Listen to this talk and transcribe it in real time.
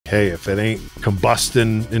hey, if it ain't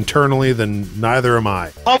combusting internally, then neither am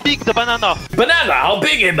I. How big the banana? Banana, how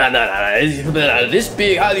big is banana? Is banana this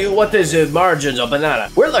big? What is the margins of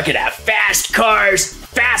banana? We're looking at fast cars,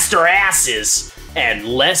 faster asses, and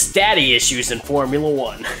less daddy issues in Formula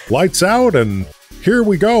One. Lights out, and here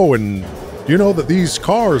we go. And you know that these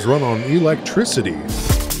cars run on electricity.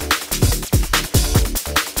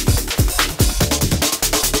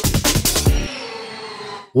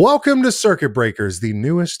 Welcome to Circuit Breakers, the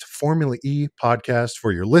newest Formula E podcast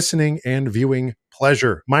for your listening and viewing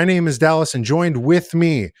pleasure. My name is Dallas, and joined with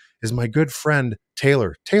me is my good friend,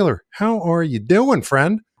 Taylor. Taylor, how are you doing,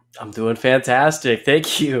 friend? I'm doing fantastic.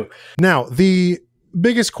 Thank you. Now, the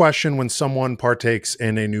biggest question when someone partakes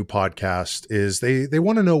in a new podcast is they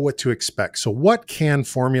want to know what to expect. So what can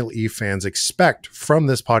Formula E fans expect from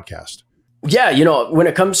this podcast? Yeah, when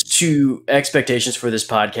it comes to expectations for this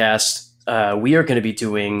podcast, we are going to be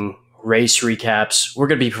doing race recaps. We're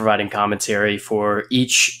going to be providing commentary for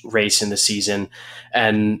each race in the season.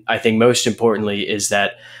 And I think most importantly is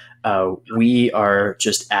that we are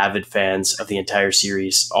just avid fans of the entire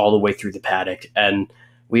series all the way through the paddock. And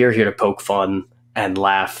we are here to poke fun and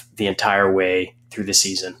laugh the entire way through the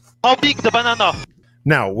season. How big the banana?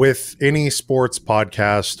 Now, with any sports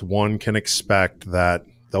podcast, one can expect that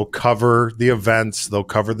they'll cover the events, they'll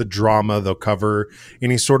cover the drama, they'll cover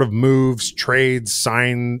any sort of moves, trades,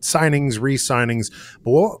 signings, re-signings.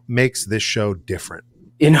 But what makes this show different?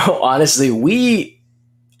 Honestly, we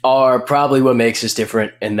are probably what makes us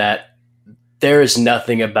different in that there is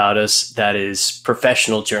nothing about us that is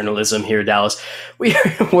professional journalism here, Dallas. We're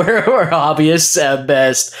hobbyists at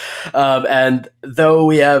best. And though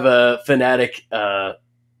we have a fanatic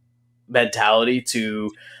mentality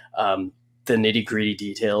to the nitty-gritty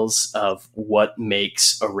details of what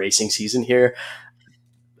makes a racing season here,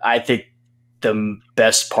 I think the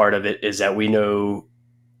best part of it is that we know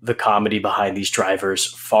the comedy behind these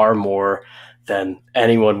drivers far more than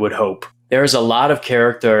anyone would hope. There's a lot of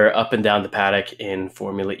character up and down the paddock in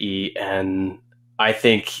Formula E, and I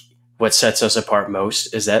think what sets us apart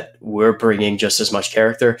most is that we're bringing just as much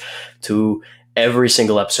character to every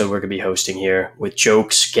single episode we're going to be hosting here, with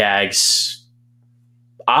jokes, gags,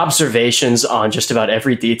 observations on just about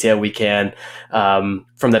every detail we can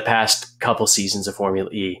from the past couple seasons of Formula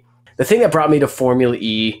E. The thing that brought me to Formula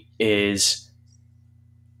E is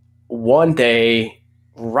one day,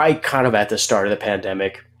 right kind of at the start of the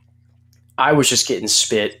pandemic, I was just getting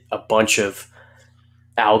spit a bunch of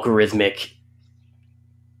algorithmic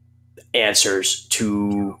answers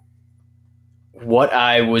to what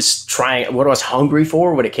I was hungry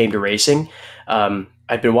for when it came to racing.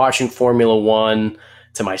 I'd been watching Formula One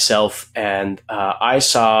to myself, and I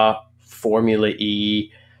saw Formula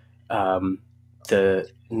E, the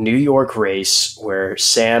New York race where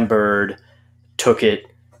Sam Bird took it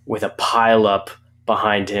with a pileup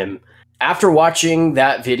behind him. After watching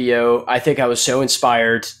that video, I think I was so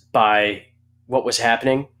inspired by what was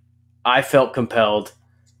happening, I felt compelled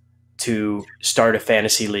to start a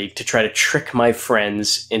fantasy league to try to trick my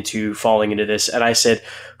friends into falling into this. And I said,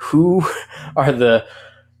 who are the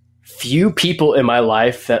few people in my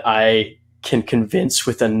life that I can convince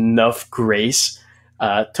with enough grace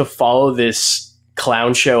to follow this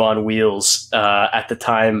clown show on wheels at the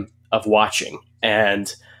time of watching?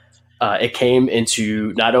 And it came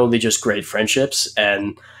into not only just great friendships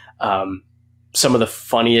and some of the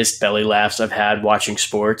funniest belly laughs I've had watching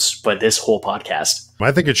sports, but this whole podcast.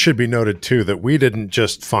 I think it should be noted, too, that we didn't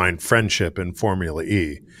just find friendship in Formula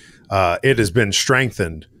E. It has been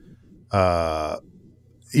strengthened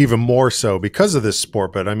even more so because of this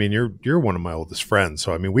sport. But I mean, you're one of my oldest friends.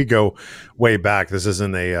 So, I mean, we go way back. This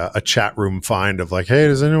isn't a chat room find of like, hey,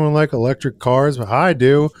 does anyone like electric cars? I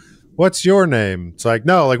do. What's your name? It's like,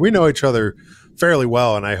 no, like we know each other fairly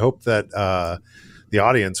well. And I hope that the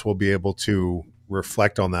audience will be able to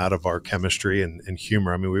reflect on that of our chemistry and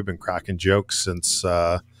humor. I mean, we've been cracking jokes since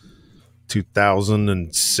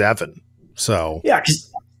 2007. So yeah, because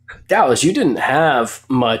Dallas, you didn't have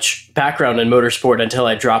much background in motorsport until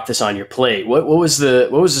I dropped this on your plate. What was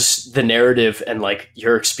the narrative and like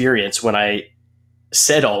your experience when I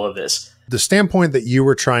said all of this? The standpoint that you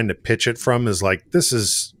were trying to pitch it from is like, this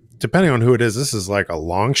is, depending on who it is, this is like a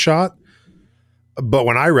long shot. But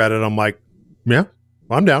when I read it, I'm like, yeah,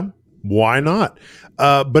 I'm down. Why not?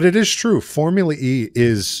 But it is true. Formula E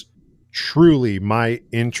is truly my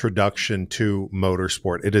introduction to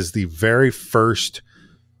motorsport. It is the very first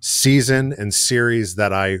season and series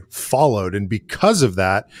that I followed. And because of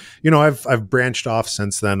that, I've branched off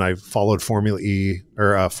since then. I've followed Formula E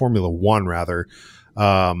or Formula One rather,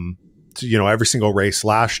 every single race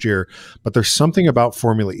last year. But there's something about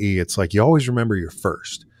Formula E. It's like, you always remember your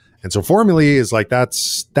first. And so Formula E is like,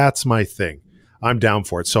 that's my thing. I'm down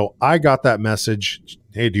for it. So I got that message.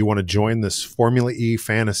 Hey, do you want to join this Formula E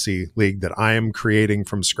fantasy league that I am creating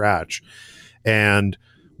from scratch? And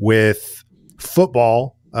with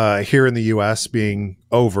football here in the US being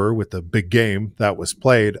over with the big game that was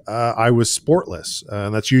played, I was sportless.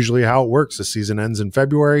 That's usually how it works. The season ends in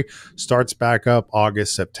February, starts back up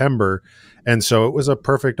August, September. And so it was a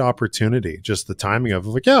perfect opportunity, just the timing of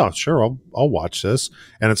like, yeah, sure, I'll watch this.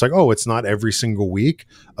 And it's like, oh, it's not every single week.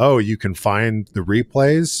 Oh, you can find the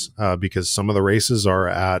replays because some of the races are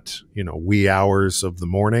at, wee hours of the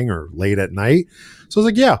morning or late at night. So I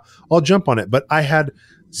was like, yeah, I'll jump on it. But I had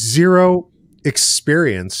zero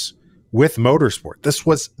experience with motorsport. This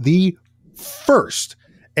was the first.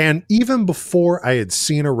 And even before I had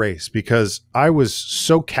seen a race, because I was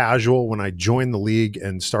so casual when I joined the league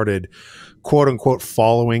and started quote unquote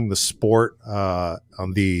following the sport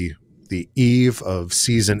on the eve of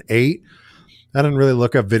season 8. I didn't really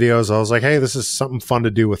look up videos. I was like, hey, this is something fun to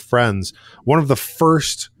do with friends. One of the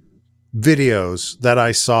first videos that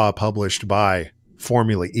I saw published by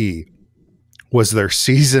Formula E was their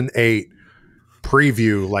season 8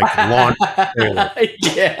 preview, like launch trailer.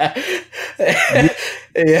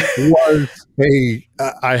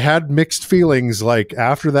 I had mixed feelings, like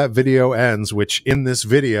after that video ends, which in this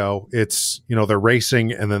video, it's, they're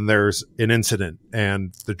racing and then there's an incident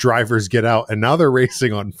and the drivers get out and now they're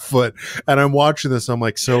racing on foot. And I'm watching this. I'm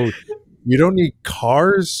like, so you don't need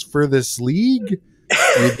cars for this league?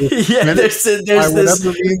 There's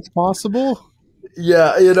whatever means possible.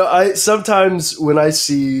 Yeah, I sometimes when I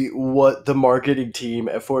see what the marketing team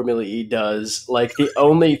at Formula E does, like the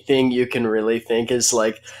only thing you can really think is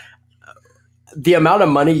like the amount of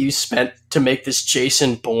money you spent to make this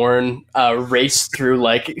Jason Bourne race through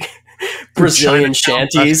like Brazilian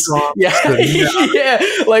shanties. Yeah,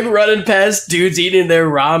 like running past dudes eating their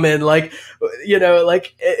ramen, like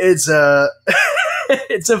it's a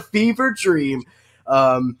it's a fever dream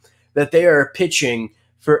that they are pitching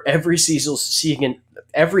for every season.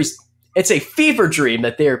 It's a fever dream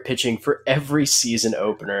that they are pitching for every season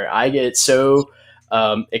opener. I get so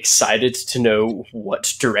excited to know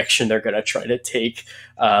what direction they're going to try to take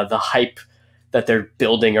the hype that they're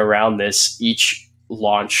building around this each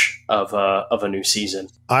launch of a new season.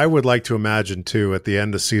 I would like to imagine too, at the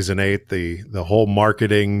end of season 8, the whole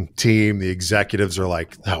marketing team, the executives are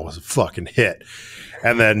like, that was a fucking hit.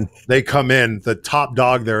 And then they come in, the top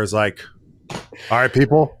dog there is like, all right,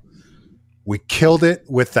 people, we killed it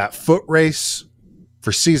with that foot race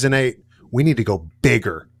for season 8. We need to go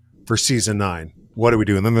bigger for season 9. What do we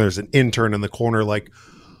do? And then there's an intern in the corner like,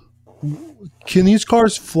 can these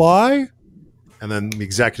cars fly? And then the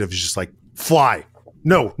executive is just like, fly.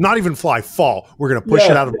 No, not even fly, fall. We're going to push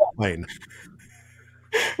it out of the plane.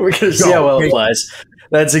 We're going to see how well it flies.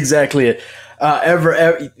 That's exactly it.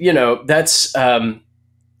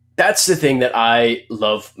 That's the thing that I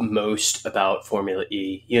love most about Formula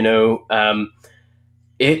E.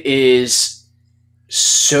 It is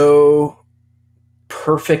so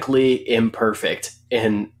perfectly imperfect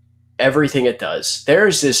in everything it does.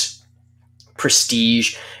 There's this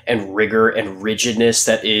prestige and rigor and rigidness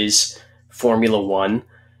that is Formula One.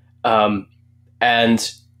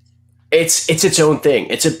 And it's its own thing.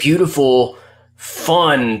 It's a beautiful,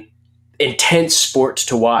 fun, intense sport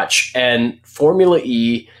to watch. And Formula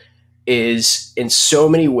E is in so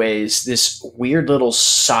many ways this weird little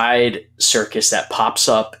side circus that pops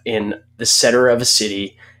up in the center of a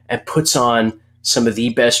city and puts on some of the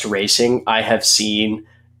best racing I have seen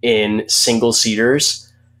in single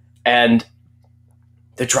seaters. And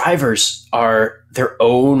the drivers are their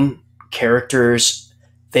own characters.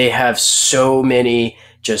 They have so many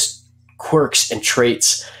just quirks and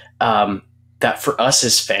traits that for us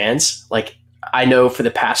as fans, like I know for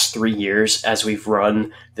the past 3 years as we've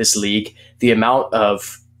run this league, the amount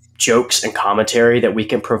of jokes and commentary that we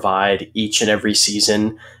can provide each and every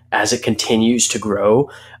season as it continues to grow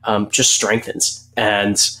just strengthens.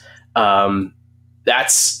 And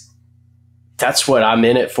that's what I'm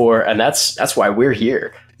in it for. And that's why we're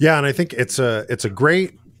here. Yeah. And I think it's a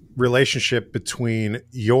great relationship between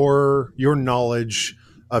your knowledge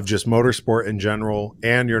of just motorsport in general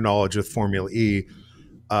and your knowledge with Formula E,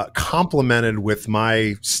 complemented with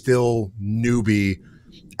my still newbie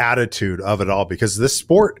attitude of it all, because this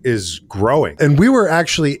sport is growing. And we were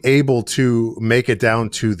actually able to make it down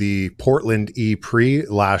to the Portland E Prix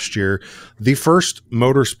last year, the first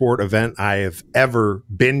motorsport event I have ever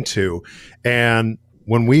been to. And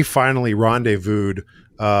when we finally rendezvoused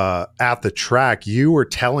at the track, you were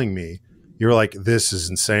telling me, you're like, this is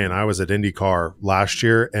insane. I was at IndyCar last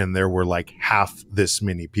year and there were like half this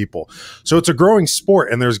many people. So it's a growing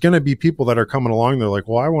sport, and there's going to be people that are coming along. They're like,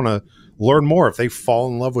 well, I want to learn more. If they fall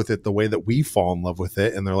in love with it the way that we fall in love with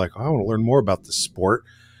it, and they're like, I want to learn more about this sport.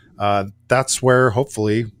 That's where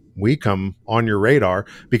hopefully we come on your radar,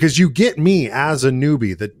 because you get me as a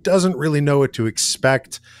newbie that doesn't really know what to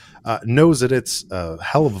expect, knows that it's a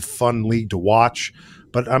hell of a fun league to watch,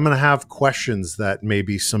 but I'm going to have questions that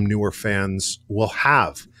maybe some newer fans will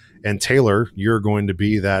have. And Taylor, you're going to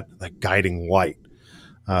be that guiding light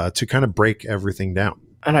to kind of break everything down.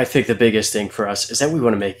 And I think the biggest thing for us is that we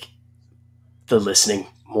want to make the listening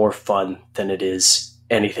more fun than it is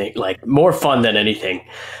anything, like more fun than anything.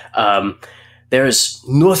 There's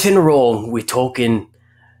nothing wrong with talking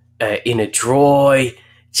in a dry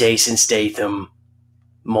Jason Statham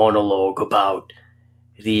monologue about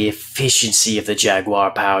the efficiency of the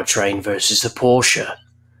Jaguar powertrain versus the Porsche.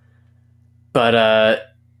 But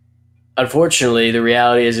unfortunately, the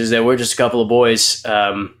reality is that we're just a couple of boys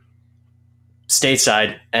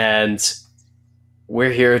stateside, and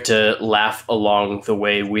we're here to laugh along the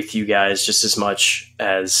way with you guys just as much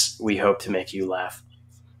as we hope to make you laugh.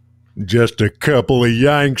 Just a couple of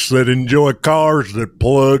Yanks that enjoy cars that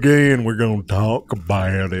plug in. We're going to talk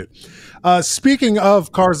about it. Speaking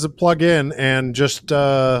of cars that plug in and just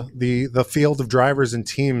the field of drivers and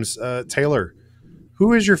teams, Taylor,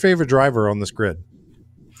 who is your favorite driver on this grid?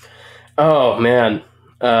 Oh man,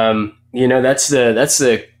 that's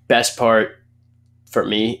the best part for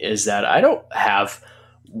me, is that I don't have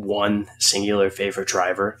one singular favorite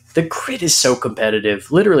driver. The grid is so competitive,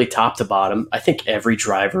 literally top to bottom. I think every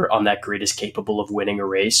driver on that grid is capable of winning a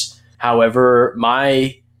race. However,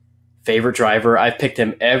 my favorite driver, I've picked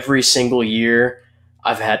him every single year.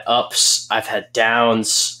 I've had ups, I've had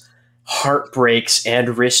downs, heartbreaks,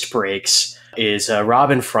 and wrist breaks, is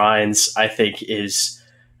Robin Freins. I think is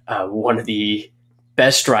one of the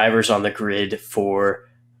best drivers on the grid for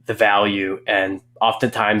the value, and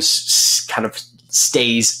oftentimes kind of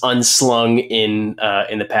stays unslung in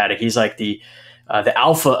the paddock. He's like the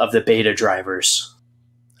alpha of the beta drivers.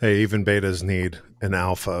 Hey, even betas need an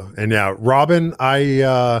alpha. And yeah, Robin,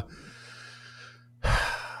 I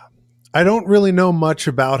don't really know much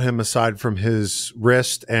about him aside from his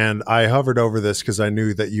wrist, and I hovered over this because I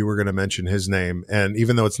knew that you were going to mention his name. And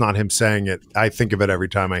even though it's not him saying it, I think of it every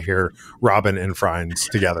time I hear Robin and Freins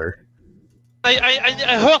together. I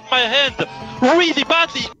hurt my hand really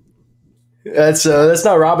badly. That's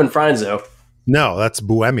not Robin Freins though. No, that's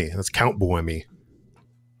Buemi. That's Count Buemi.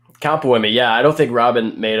 Count Buemi. Yeah, I don't think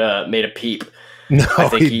Robin made a peep. No, I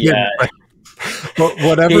think he but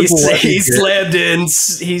whatever. He slammed in.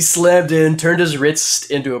 He slammed in, turned his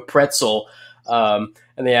wrist into a pretzel, and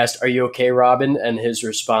they asked, "Are you okay, Robin?" And his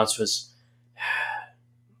response was,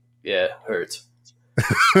 "Yeah, hurts."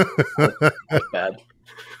 Bad.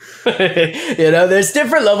 There's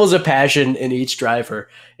different levels of passion in each driver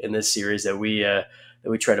in this series that we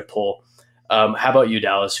try to pull. How about you,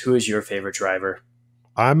 Dallas? Who is your favorite driver?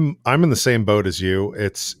 I'm in the same boat as you.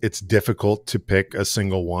 It's difficult to pick a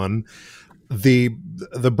single one. The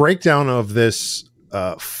breakdown of this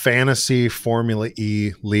fantasy Formula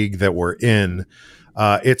E league that we're in,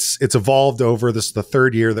 it's evolved over this, the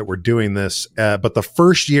third year that we're doing this. But the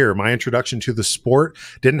first year, my introduction to the sport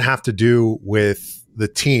didn't have to do with the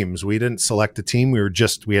teams. We didn't select a team.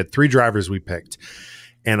 We had 3 drivers we picked,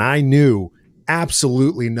 and I knew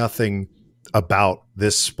absolutely nothing about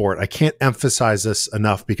this sport. I can't emphasize this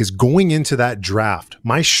enough, because going into that draft,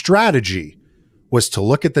 my strategy was to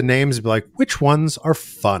look at the names and be like, which ones are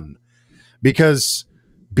fun? Because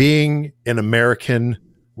being an American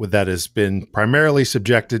that has been primarily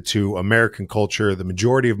subjected to American culture the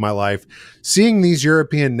majority of my life, seeing these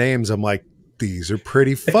European names, I'm like, these are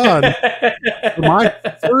pretty fun. My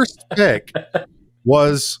first pick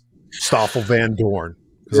was Stoffel Van Dorn.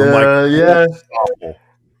 Yeah, I'm like, yeah.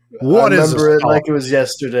 What is remember it like it was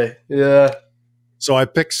yesterday. Yeah. So I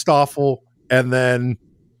picked Stoffel, and then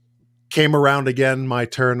came around again, my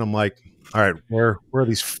turn. I'm like, all right, where are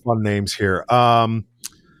these fun names here?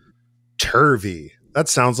 Turvey. That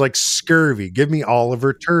sounds like scurvy. Give me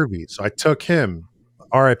Oliver Turvey. So I took him.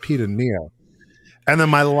 R.I.P. to Neo. And then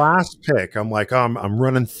my last pick, I'm like, oh, I'm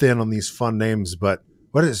running thin on these fun names, but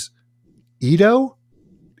what is Eduardo?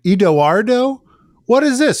 What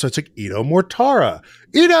is this? So it's like Edo Mortara.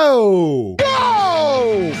 Edo!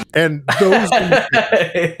 Go! And those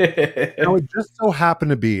it just so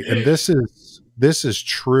happened to be, and this is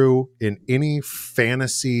true in any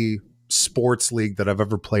fantasy sports league that I've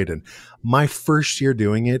ever played in. My first year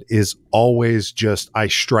doing it is always just I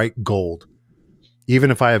strike gold.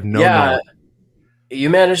 Even if I have no knowledge. you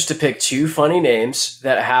managed to pick two funny names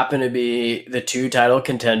that happen to be the two title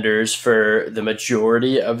contenders for the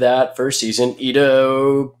majority of that first season.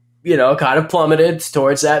 Ito, kind of plummeted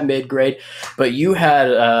towards that mid grade, but you had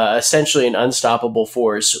essentially an unstoppable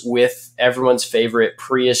force with everyone's favorite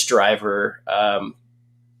Prius driver,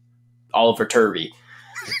 Oliver Turvey.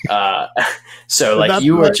 So like That's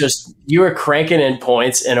you right. were cranking in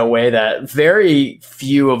points in a way that very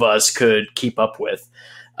few of us could keep up with.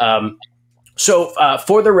 So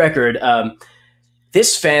for the record,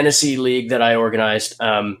 this fantasy league that I organized,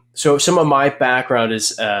 so some of my background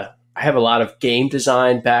is I have a lot of game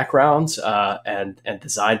design backgrounds and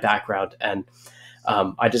design background, and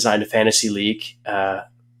I designed a fantasy league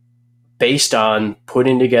based on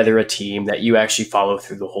putting together a team that you actually follow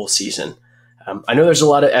through the whole season. I know there's a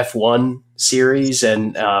lot of F1 series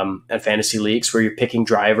and fantasy leagues where you're picking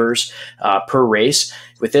drivers per race.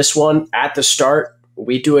 With this one, at the start,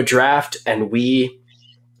 we do a draft and we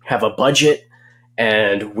have a budget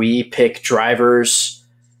and we pick drivers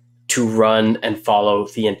to run and follow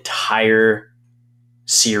the entire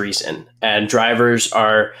series in. And drivers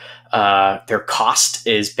are their cost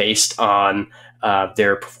is based on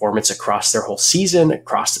their performance across their whole season,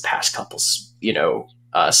 across the past couple,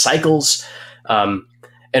 cycles.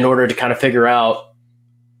 In order to kind of figure out,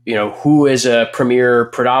 who is a premier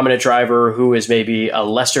predominant driver, who is maybe a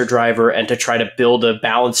lesser driver, and to try to build a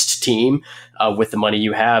balanced team with the money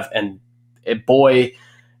you have. And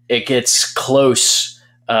it gets close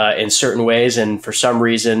in certain ways. And for some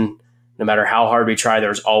reason, no matter how hard we try,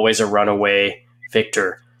 there's always a runaway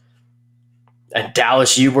victor. And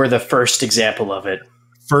Dallas, you were the first example of it.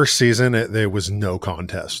 First season, there was no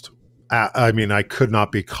contest. I mean, I could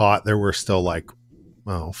not be caught. There were still like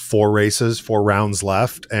 4 rounds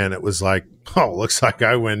left. And it was like, looks like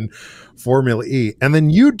I win Formula E. And then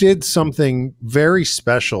you did something very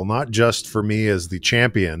special, not just for me as the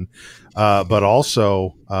champion, but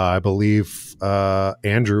also, I believe,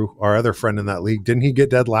 Andrew, our other friend in that league, didn't he get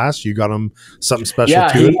dead last? You got him something special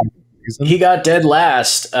too? He got dead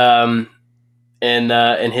last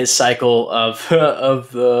in his cycle of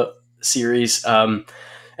the series.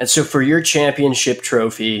 And so for your championship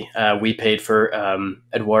trophy, we paid for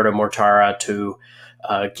Eduardo Mortara to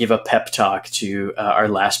give a pep talk to our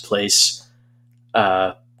last place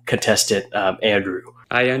contestant, Andrew.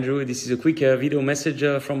 Hi, Andrew. This is a quick video message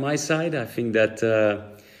from my side. I think that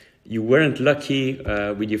you weren't lucky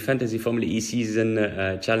with your Fantasy Formula E season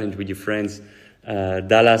challenge with your friends,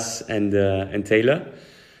 Dallas and Taylor.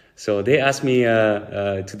 So they asked me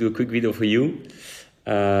to do a quick video for you.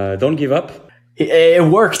 Don't give up. It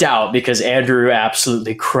worked out because Andrew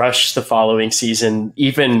absolutely crushed the following season,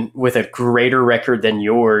 even with a greater record than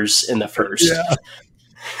yours in the first.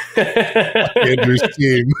 Yeah. Andrew's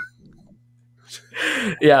team.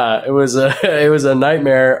 Yeah, it was a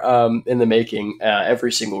nightmare in the making.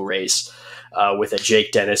 Every single race with a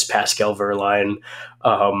Jake Dennis, Pascal Wehrlein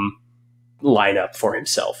lineup for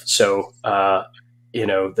himself. So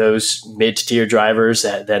those mid-tier drivers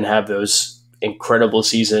that then have those incredible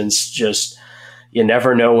seasons, just you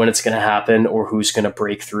never know when it's going to happen or who's going to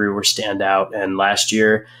break through or stand out. And last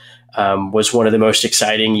year was one of the most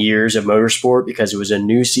exciting years of motorsport because it was a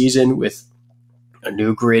new season with a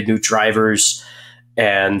new grid, new drivers.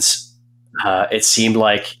 And it seemed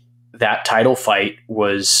like that title fight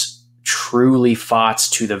was truly fought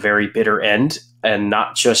to the very bitter end, and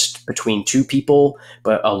not just between two people,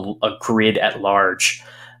 but a grid at large.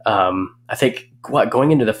 I think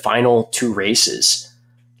going into the final 2 races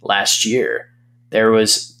last year, there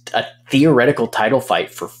was a theoretical title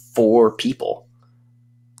fight for 4 people.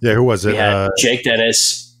 Yeah, who was it? We had Jake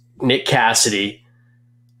Dennis, Nick Cassidy,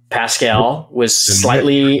 Pascal was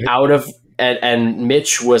slightly out of, and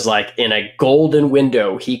Mitch was like in a golden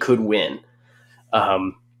window he could win.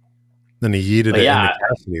 Then he yeeted it into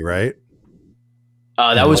Cassidy, right?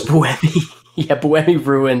 That was Buemi. Yeah, Buemi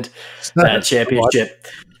ruined that championship.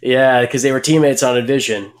 Yeah, because they were teammates on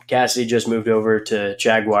Envision. Cassidy just moved over to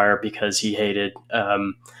Jaguar because he hated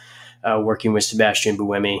working with Sebastian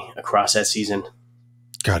Buemi across that season.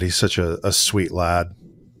 God, he's such a sweet lad,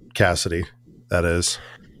 Cassidy. That is.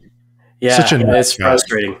 Yeah, such it's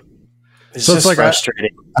frustrating. It's so just like frustrating.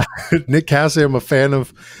 Nick Cassidy, I'm a fan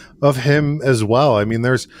of him as well. I mean,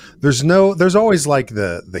 there's always like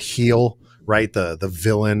the heel, right? The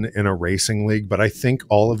villain in a racing league, but I think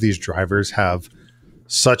all of these drivers have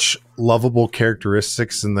such lovable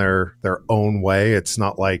characteristics in their own way. It's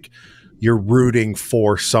not like you're rooting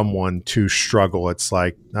for someone to struggle. It's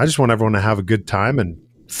like, I just want everyone to have a good time and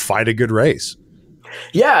fight a good race.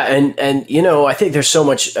 Yeah. And I think there's so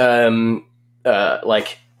much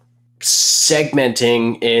like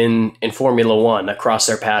segmenting in Formula One across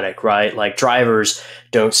their paddock, right? Like drivers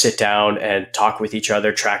don't sit down and talk with each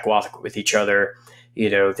other, track walk with each other.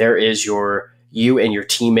 There is you and your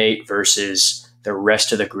teammate versus the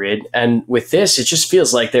rest of the grid. And with this, it just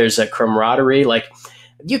feels like there's a camaraderie. Like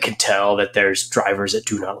you can tell that there's drivers that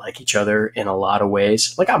do not like each other in a lot of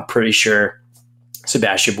ways. Like I'm pretty sure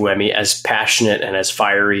Sebastian Buemi, as passionate and as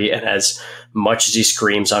fiery and as much as he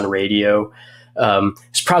screams on radio,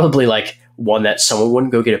 is probably like one that someone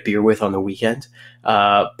wouldn't go get a beer with on the weekend.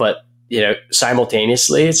 But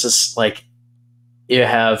simultaneously, it's just like you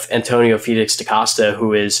have Antonio Felix da Costa,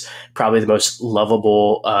 who is probably the most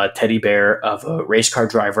lovable teddy bear of a race car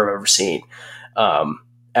driver I've ever seen.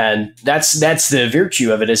 And that's the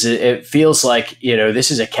virtue of it. Is it feels like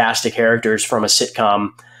this is a cast of characters from a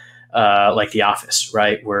sitcom like The Office,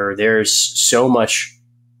 right? Where there's so much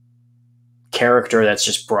character that's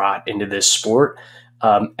just brought into this sport.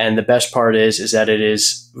 And the best part is that it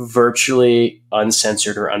is virtually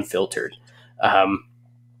uncensored or unfiltered.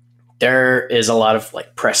 There is a lot of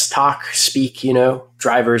like press talk speak,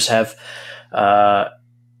 drivers have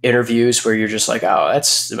interviews where you're just like, oh,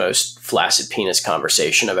 that's the most flaccid penis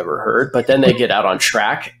conversation I've ever heard. But then they get out on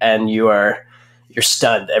track and you're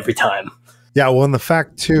stunned every time. Yeah, well, and the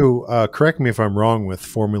fact too, correct me if I'm wrong with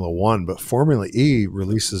Formula One, but Formula E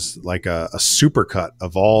releases like a supercut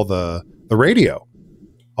of all the radio,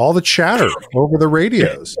 all the chatter over the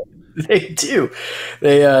radios. They do.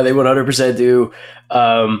 They 100% do.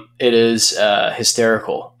 It is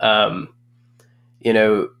hysterical.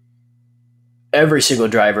 Every single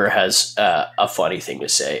driver has a funny thing to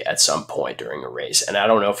say at some point during a race, and I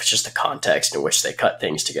don't know if it's just the context in which they cut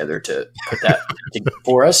things together to put that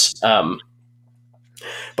for us.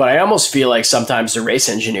 But I almost feel like sometimes the race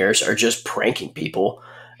engineers are just pranking people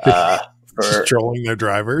for trolling their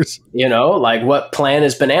drivers. Like what plan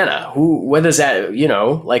is banana? What is that?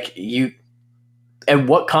 Like you. And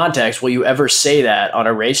what context will you ever say that on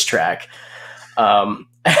a racetrack? And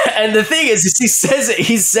the thing is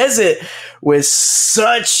he says it with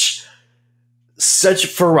such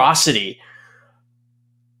ferocity.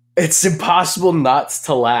 It's impossible not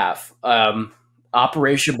to laugh.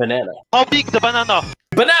 Operation Banana. How big the banana?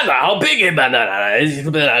 Banana. How big is banana? Is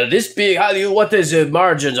banana this big? What is the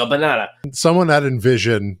margins of banana? Someone at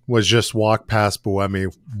Envision was just walked past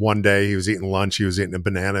Buemi one day. He was eating lunch. He was eating a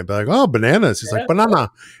banana. I'd be like, oh, bananas. He's like,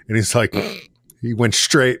 banana. And he's like, he went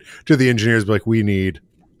straight to the engineers, be like, we need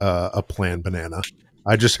a planned banana.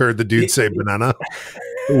 I just heard the dude say banana.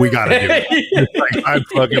 We got to do it. Like, I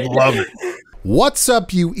fucking love it. What's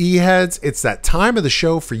up, you E-heads? It's that time of the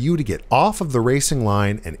show for you to get off of the racing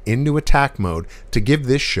line and into attack mode to give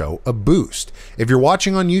this show a boost. If you're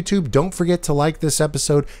watching on YouTube, don't forget to like this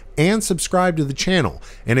episode and subscribe to the channel.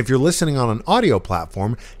 And if you're listening on an audio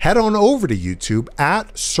platform, head on over to YouTube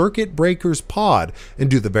at Circuit Breakers Pod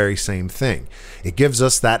and do the very same thing. It gives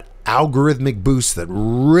us that algorithmic boost that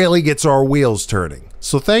really gets our wheels turning.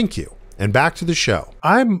 So thank you. And back to the show.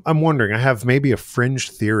 I'm wondering, I have maybe a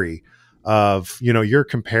fringe theory of, you're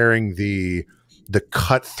comparing the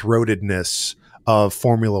cutthroatedness of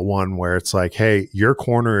Formula One, where it's like, hey, your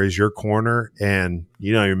corner is your corner, and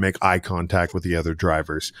you make eye contact with the other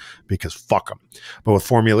drivers because fuck them. But with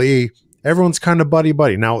Formula E, everyone's kind of buddy.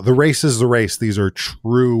 Now the race is the race. These are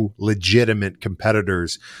true, legitimate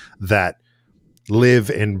competitors that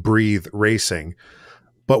live and breathe racing.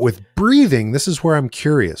 But with breathing, this is where I'm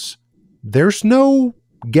curious. There's no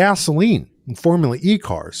gasoline in Formula E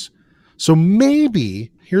cars. So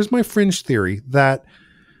maybe, here's my fringe theory, that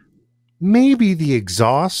maybe the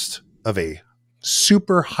exhaust of a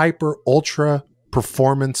super, hyper, ultra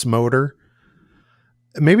performance motor,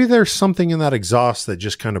 maybe there's something in that exhaust that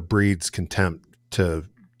just kind of breeds contempt to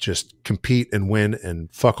just compete and win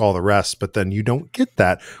and fuck all the rest. But then you don't get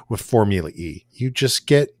that with Formula E. You just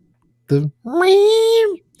get the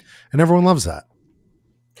and everyone loves that.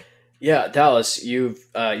 Yeah, Dallas, you've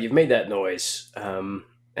made that noise.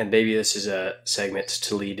 And maybe this is a segment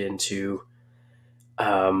to lead into.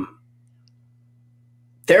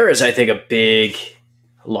 There is, I think, a big,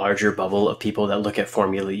 larger bubble of people that look at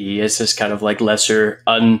Formula E as this kind of like lesser,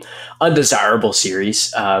 undesirable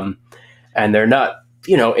series. And they're not,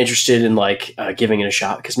 interested in like giving it a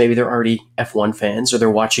shot because maybe they're already F1 fans, or they're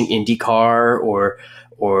watching IndyCar or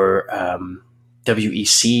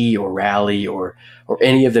WEC or Rally or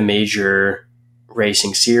any of the major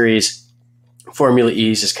racing series. Formula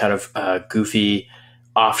E is kind of a goofy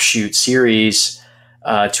offshoot series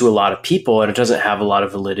to a lot of people, and it doesn't have a lot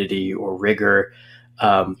of validity or rigor.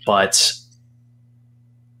 But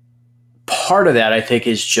part of that, I think,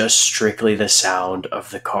 is just strictly the sound of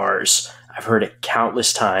the cars. I I've heard it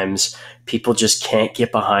countless times. People just can't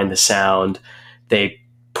get behind the sound. They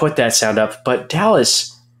put that sound up. But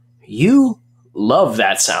Dallas, you love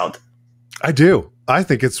that sound. I do. I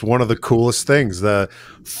think it's one of the coolest things. The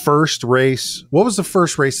first race, what was the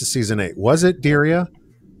first race of season 8? Was it Diriyah?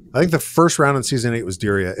 I think the first round in season 8 was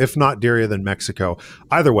Diriyah. If not Diriyah, then Mexico.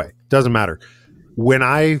 Either way, doesn't matter. When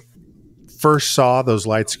I first saw those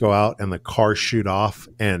lights go out and the cars shoot off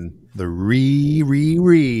and the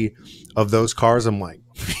re of those cars, I'm like,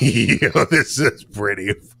 yo, this is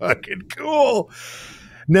pretty fucking cool.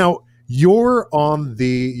 Now, you're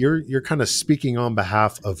kind of speaking on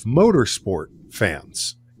behalf of motorsport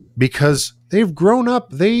fans because they've grown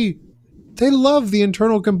up. They love the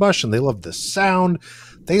internal combustion. They love the sound.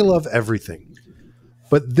 They love everything.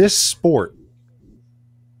 But this sport,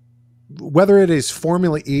 whether it is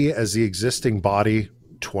Formula E as the existing body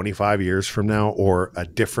 25 years from now or a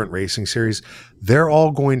different racing series, they're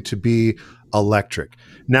all going to be electric.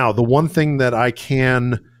 Now, the one thing that I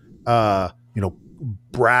can,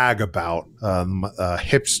 brag about a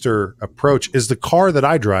hipster approach is the car that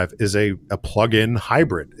I drive is a plug-in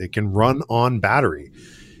hybrid. It can run on battery,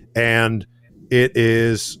 and it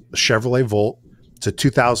is a Chevrolet Volt. It's a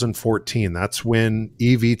 2014. That's when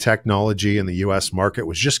EV technology in the US market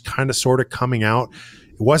was just kind of sort of coming out.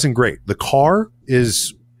 It wasn't great. The car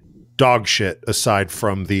is dog shit aside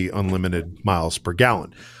from the unlimited miles per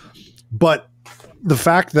gallon. But the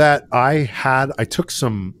fact that I took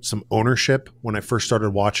some ownership when I first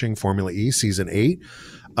started watching Formula E season 8.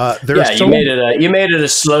 You made it a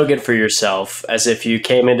slogan for yourself, as if you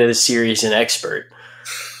came into the series an expert.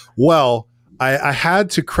 Well, I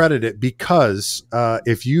had to credit it because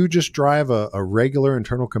if you just drive a regular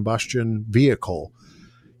internal combustion vehicle,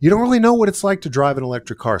 you don't really know what it's like to drive an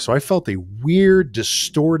electric car. So I felt a weird,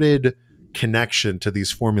 distorted connection to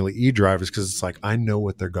these Formula E drivers because it's like, I know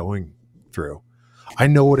what they're going through. I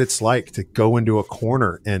know what it's like to go into a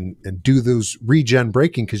corner and do those regen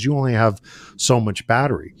braking because you only have so much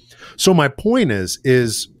battery. So my point is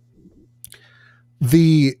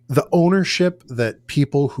the ownership that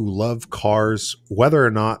people who love cars, whether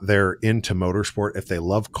or not they're into motorsport, if they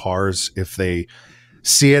love cars, if they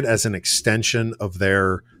see it as an extension of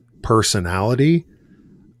their personality,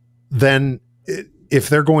 then if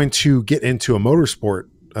they're going to get into a motorsport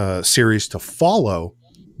series to follow,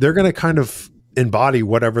 they're going to kind of embody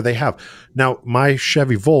whatever they have. Now, my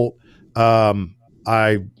Chevy Volt,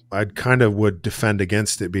 I kind of would defend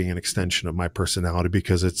against it being an extension of my personality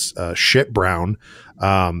because it's shit brown.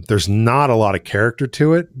 There's not a lot of character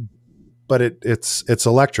to it, but it's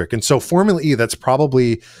electric. And so Formula E, that's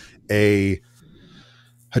probably a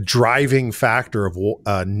driving factor of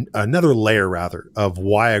another layer rather of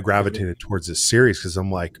why I gravitated towards this series. Cause I'm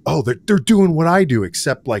like, oh, they're doing what I do,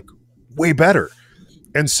 except like way better.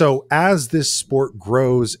 And so as this sport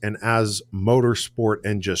grows and as motorsport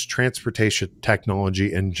and just transportation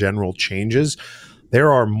technology in general changes,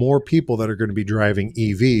 there are more people that are going to be driving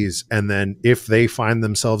EVs. And then if they find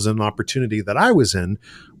themselves in an opportunity that I was in,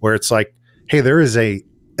 where it's like, hey, there is a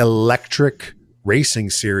electric racing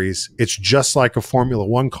series. It's just like a Formula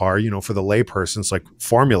One car, for the layperson, it's like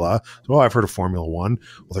Formula. Oh, I've heard of Formula One.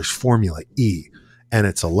 Well, there's Formula E and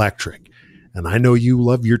it's electric. And I know you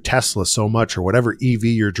love your Tesla so much or whatever EV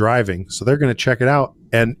you're driving. So they're going to check it out.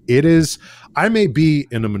 And it is, I may be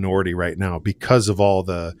in a minority right now because of all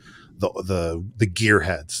the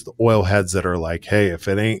gearheads, the oil heads that are like, hey, if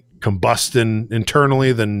it ain't combusting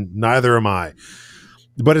internally, then neither am I.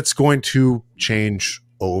 But it's going to change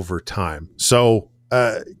over time. So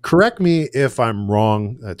correct me if I'm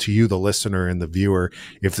wrong to you, the listener and the viewer.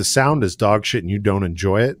 If the sound is dog shit and you don't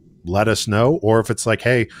enjoy it, let us know. Or if it's like,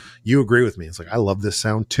 hey, you agree with me. It's like, I love this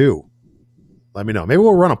sound too. Let me know. Maybe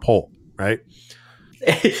we'll run a poll, right?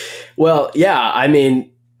 Well, yeah. I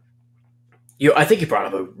mean, I think you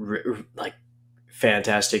brought up a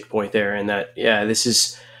fantastic point there, in that, yeah, this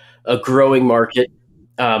is a growing market.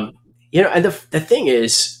 And the thing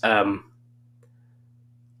is,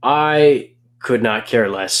 I could not care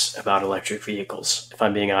less about electric vehicles, if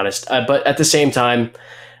I'm being honest. But at the same time,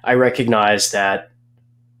 I recognize that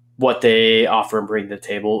what they offer and bring to the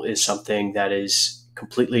table is something that is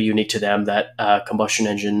completely unique to them, that combustion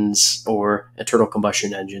engines or internal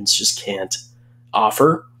combustion engines just can't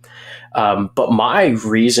offer. But my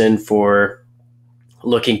reason for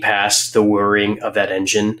looking past the whirring of that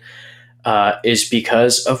engine is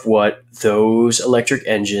because of what those electric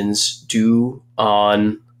engines do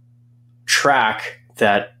on track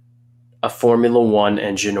that a Formula One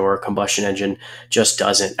engine or a combustion engine just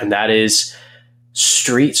doesn't. And that is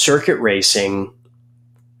street circuit racing.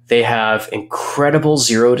 They have incredible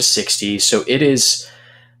 0 to 60. So it is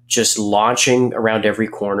just launching around every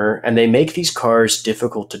corner, and they make these cars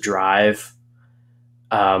difficult to drive.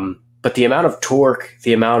 But the amount of torque,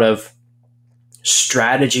 the amount of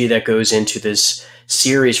strategy that goes into this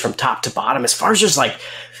series from top to bottom, as far as just like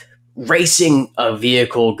racing a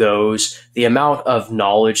vehicle goes, the amount of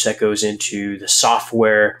knowledge that goes into the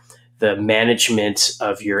software, the management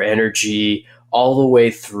of your energy, all the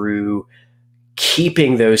way through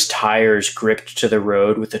keeping those tires gripped to the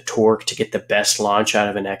road with the torque to get the best launch out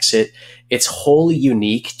of an exit. It's wholly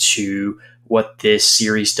unique to what this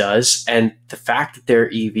series does. And the fact that they're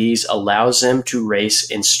EVs allows them to race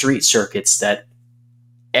in street circuits that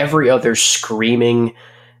every other screaming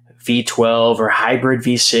V12 or hybrid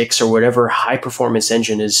V6 or whatever high performance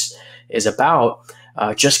engine is about,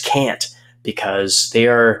 just can't, because they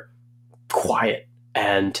are quiet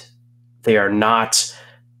and they are not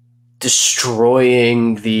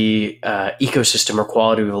destroying the ecosystem or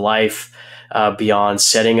quality of life beyond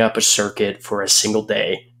setting up a circuit for a single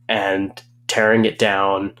day and tearing it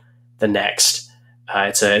down the next.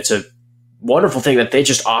 It's a wonderful thing that they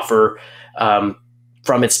just offer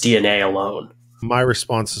from its DNA alone. My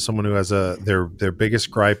response to someone who has their biggest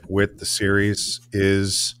gripe with the series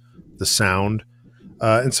is the sound.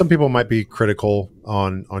 And some people might be critical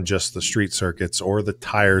on just the street circuits or the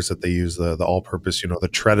tires that they use, the all-purpose, the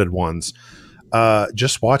treaded ones.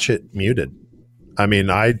 Just watch it muted. I mean,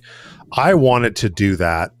 I wanted to do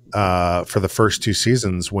that for the first 2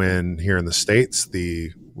 seasons when here in the States, the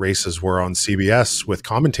races were on CBS with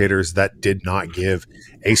commentators that did not give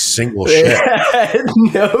a single shit. They had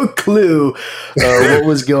no clue what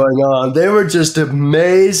was going on. They were just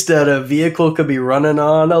amazed that a vehicle could be running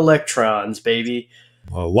on electrons, baby.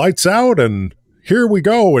 Lights out and here we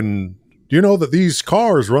go. And you know that these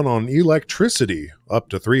cars run on electricity up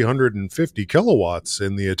to 350 kilowatts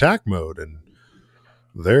in the attack mode. And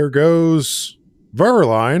there goes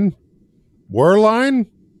Wehrlein.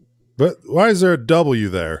 But why is there a W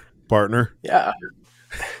there, partner? Yeah.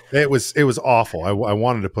 It was awful. I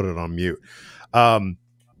wanted to put it on mute. But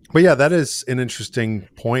yeah, that is an interesting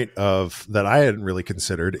point that I hadn't really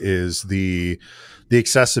considered, is the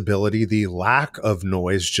accessibility, the lack of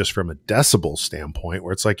noise just from a decibel standpoint,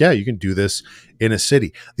 where it's like, yeah, you can do this in a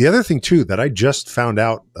city. The other thing too that I just found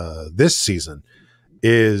out this season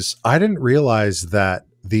is I didn't realize that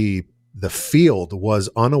the field was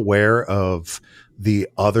unaware of the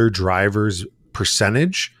other drivers'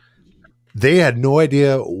 percentage. They had no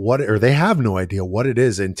idea they have no idea what it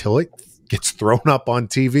is until it gets thrown up on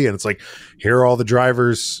TV. And it's like, here are all the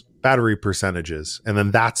drivers' battery percentages. And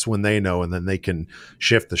then that's when they know, and then they can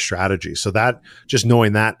shift the strategy. So that, just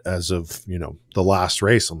knowing that as of, the last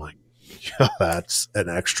race, I'm like, yeah, that's an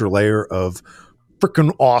extra layer of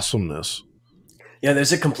freaking awesomeness. Yeah,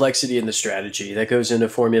 there's a complexity in the strategy that goes into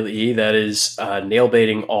Formula E that is nail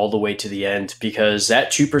baiting all the way to the end, because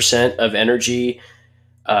that 2% of energy,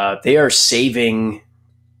 they are saving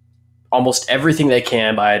almost everything they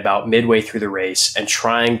can by about midway through the race and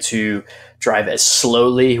trying to drive as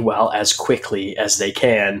slowly while as quickly as they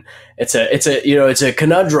can. It's a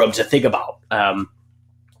conundrum to think about.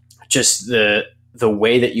 Just the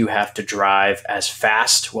way that you have to drive as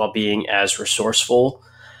fast while being as resourceful,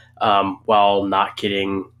 while not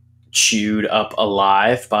getting chewed up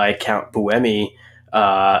alive by Count Buemi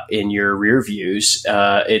in your rear views.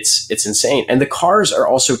 It's insane. And the cars are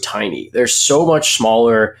also tiny. They're so much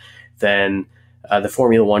smaller than the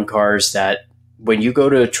Formula One cars that when you go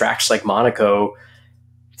to tracks like Monaco,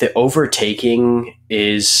 the overtaking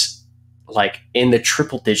is like in the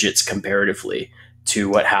triple digits comparatively to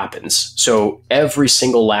what happens. So every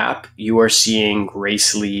single lap, you are seeing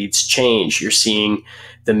race leads change. You're seeing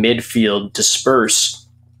the midfield disperse,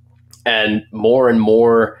 and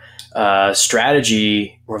more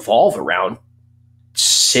strategy revolve around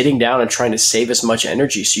sitting down and trying to save as much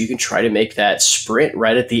energy so you can try to make that sprint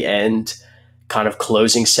right at the end, kind of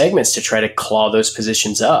closing segments to try to claw those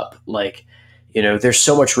positions up. Like, there's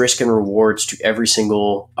so much risk and rewards to every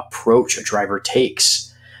single approach a driver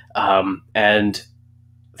takes. And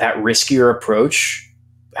that riskier approach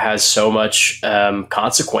has so much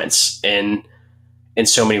consequence in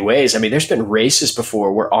so many ways. I mean, there's been races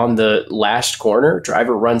before where on the last corner,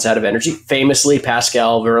 driver runs out of energy. Famously,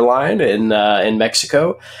 Pascal Wehrlein in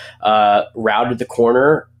Mexico routed the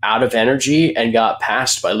corner out of energy and got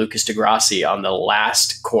passed by Lucas de Grassi on the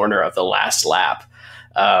last corner of the last lap.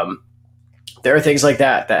 There are things like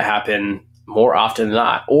that happen more often than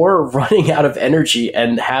not, or running out of energy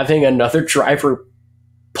and having another driver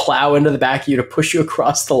plow into the back of you to push you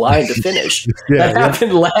across the line to finish. That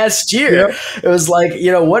happened last year. Yep. It was like,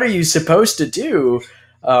 what are you supposed to do?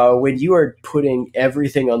 when you are putting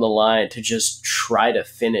everything on the line to just try to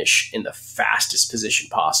finish in the fastest position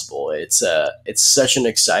possible. It's such an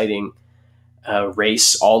exciting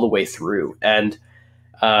race all the way through, and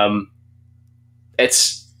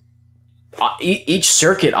each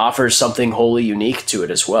circuit offers something wholly unique to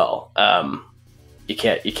it as well. You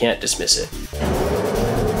can't dismiss it.